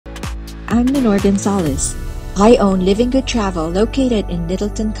I'm lgonzales. I own Living Good Travel located in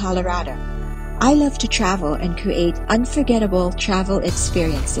Littleton, Colorado. I love to travel and create unforgettable travel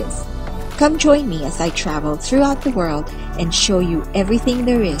experiences. Come join me as I travel throughout the world and show you everything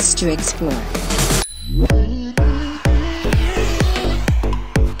there is to explore.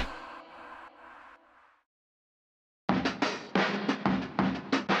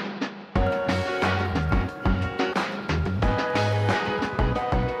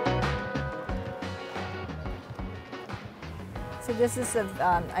 So this is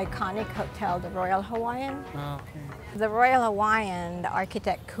an iconic hotel, the Royal Hawaiian. Oh, okay. The Royal Hawaiian, the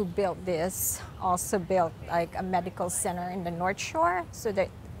architect who built this, also built like a medical center in the North Shore, so that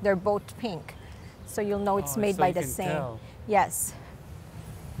they're both pink. So you'll know it's made so by you the can same. tell. Yes.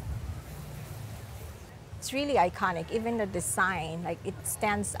 It's really iconic, even the design, like it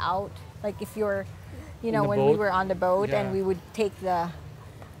stands out. Like if you're, you know, the when boat? we were on the boat Yeah. and we would take the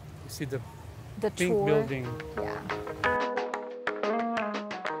You see the pink tour. building. Yeah.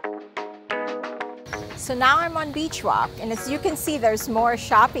 So now I'm on Beach Walk, and as you can see, there's more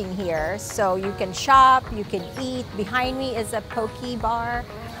shopping here. So you can shop, you can eat. Behind me is a poke bar.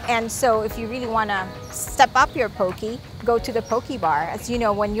 And so if you really want to step up your poke, go to the poke bar. As you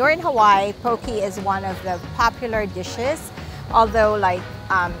know, when you're in Hawaii, poke is one of the popular dishes. Although like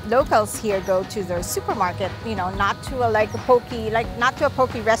locals here go to their supermarket, you know, not to a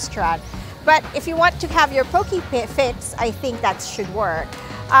poke restaurant. But if you want to have your poke fix, I think that should work.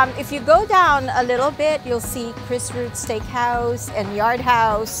 If you go down a little bit, you'll see Chris Root's Steakhouse and Yard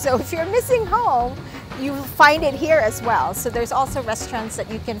House. So if you're missing home, you find it here as well. So there's also restaurants that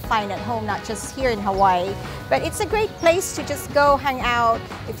you can find at home, not just here in Hawaii. But it's a great place to just go hang out.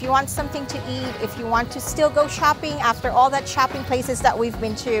 If you want something to eat, if you want to still go shopping after all that shopping places that we've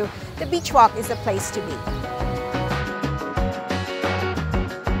been to, the Beach Walk is a place to be.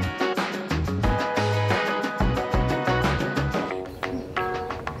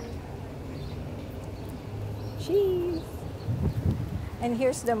 Cheese. And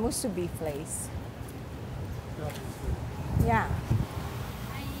here's the musubi place. Yeah.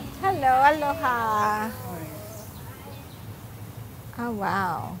 Hello, aloha. Oh,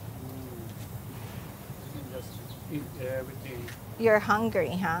 wow. Just eat everything. You're hungry,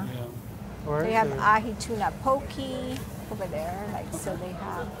 huh? Yeah. Or They have ahi tuna poke over there, like so they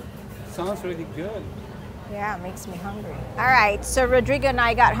have. sounds really good. Yeah, it makes me hungry. All right, so Rodrigo and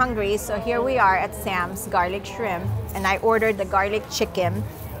I got hungry, so here we are at Sam's Garlic Shrimp, and I ordered the garlic chicken.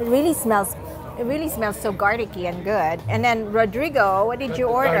 It really smells so garlicky and good. And then Rodrigo, what did you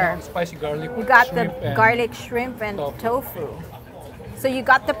order? Spicy garlic. You got the shrimp and garlic shrimp and tofu. So you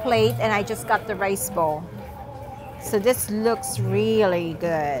got the plate, and I just got the rice bowl. So this looks really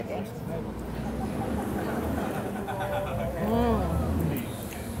good.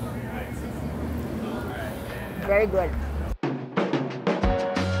 Very good.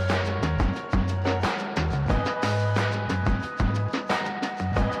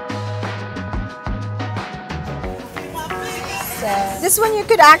 So this one you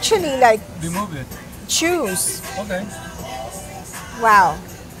could actually like remove it. choose. Okay. Wow.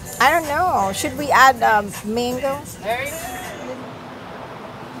 I don't know. Should we add mango?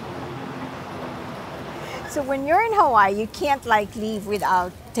 So when you're in Hawaii, you can't like leave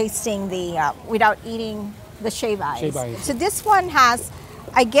without tasting the, without eating the shave ice. Shave ice. So this one has,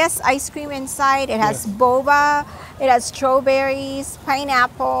 I guess, ice cream inside. It has boba, it has strawberries,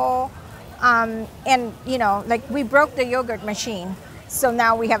 pineapple, and you know, like we broke the yogurt machine. So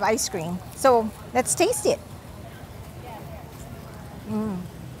now we have ice cream. So let's taste it.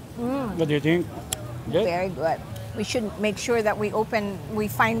 What do you think? Good? Very good. We should make sure that we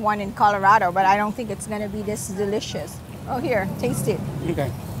find one in Colorado, but I don't think it's gonna be this delicious. Oh, here, taste it.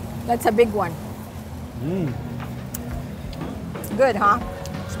 Okay. That's a big one. Good, huh?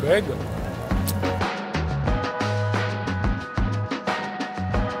 It's very good.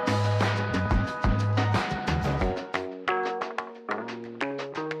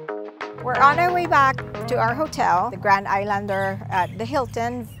 We're on our way back to our hotel, the Grand Islander at the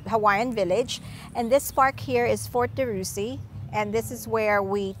Hilton Hawaiian Village. And this park here is Fort DeRusi. And this is where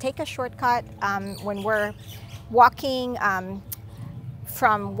we take a shortcut when we're walking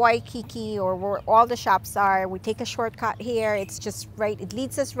from Waikiki or where all the shops are. We take a shortcut here. It's just right, it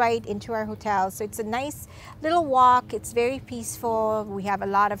leads us right into our hotel. So it's a nice little walk. It's very peaceful. We have a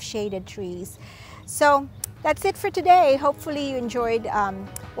lot of shaded trees. So that's it for today. Hopefully you enjoyed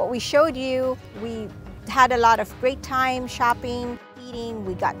what we showed you. We had a lot of great time shopping, eating.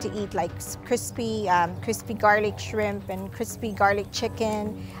 We got to eat like crispy garlic shrimp and crispy garlic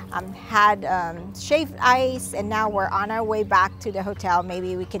chicken. Had shaved ice, and now we're on our way back to the hotel.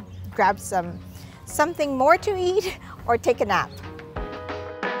 Maybe we could grab something more to eat or take a nap.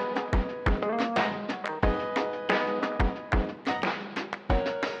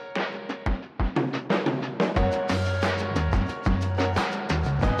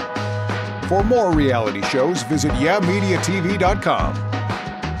 For more reality shows, visit yeahmediatv.com.